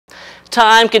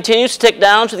Time continues to tick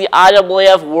down to the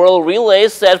IAAF World Relay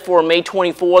set for May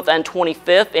 24th and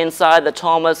 25th inside the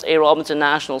Thomas A. Robinson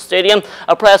National Stadium.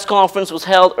 A press conference was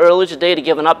held earlier today to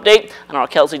give an update, and our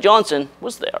Kelsey Johnson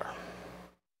was there.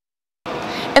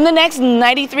 In the next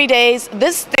 93 days,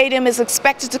 this stadium is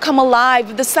expected to come alive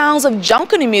with the sounds of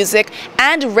Junkanoo music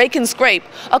and Rake and Scrape,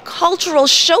 a cultural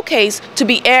showcase to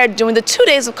be aired during the 2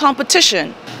 days of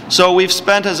competition. So we've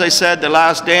spent, as I said, the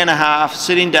last day and a half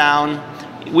sitting down.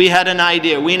 We had an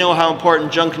idea. We know how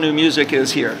important Junkanoo music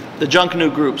is here. The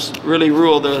Junkanoo groups really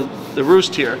rule the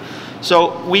roost here.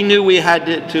 So we knew we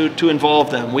had to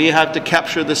involve them. We had to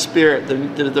capture the spirit,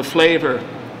 the flavor,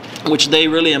 which they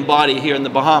really embody here in the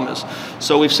Bahamas.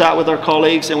 So we've sat with our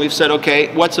colleagues and we've said,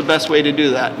 okay, what's the best way to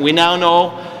do that? We now know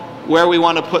where we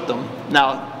want to put them.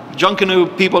 Now,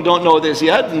 Junkanoo people don't know this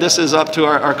yet, and this is up to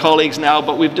our colleagues now,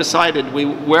 but we've decided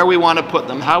where we want to put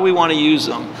them, how we want to use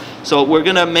them. So we're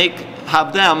going to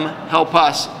have them help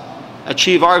us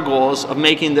achieve our goals of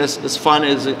making this as fun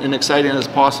and exciting as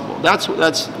possible. That's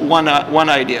one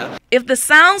idea. If the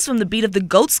sounds from the beat of the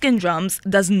goatskin drums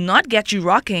does not get you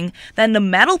rocking, then the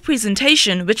medal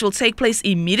presentation, which will take place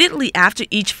immediately after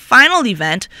each final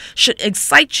event, should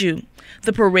excite you.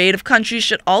 The parade of countries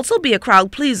should also be a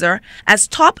crowd pleaser, as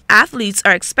top athletes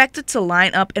are expected to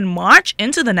line up and march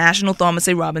into the National Thomas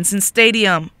A. Robinson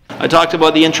Stadium. I talked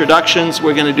about the introductions.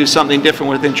 We're going to do something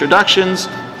different with introductions.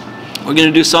 We're going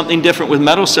to do something different with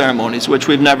medal ceremonies, which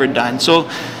we've never done. So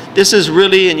this is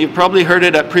really, and you've probably heard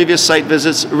it at previous site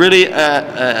visits, really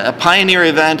a pioneer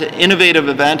event, an innovative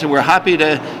event, and we're happy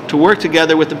to work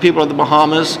together with the people of the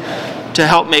Bahamas to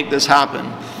help make this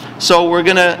happen. So we're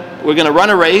going to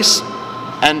run a race,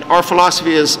 and our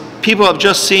philosophy is people have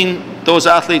just seen those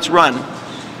athletes run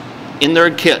in their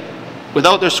kit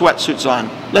without their sweatsuits on.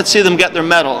 Let's see them get their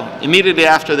medal immediately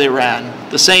after they ran.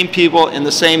 The same people in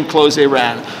the same clothes they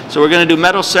ran. So we're going to do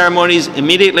medal ceremonies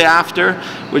immediately after.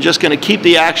 We're just going to keep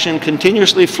the action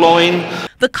continuously flowing.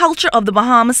 The culture of the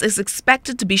Bahamas is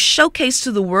expected to be showcased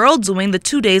to the world during the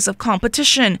 2 days of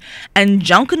competition, and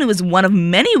Junkanoo is one of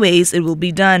many ways it will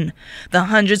be done. The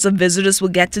hundreds of visitors will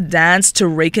get to dance to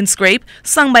Rake and Scrape,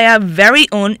 sung by our very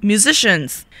own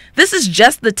musicians. This is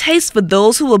just the taste for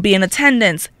those who will be in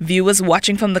attendance. Viewers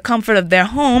watching from the comfort of their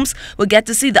homes will get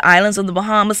to see the islands of the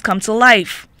Bahamas come to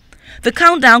life. The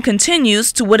countdown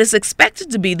continues to what is expected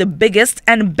to be the biggest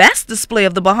and best display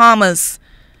of the Bahamas.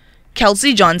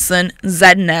 Kelsey Johnson,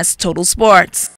 ZNS Total Sports.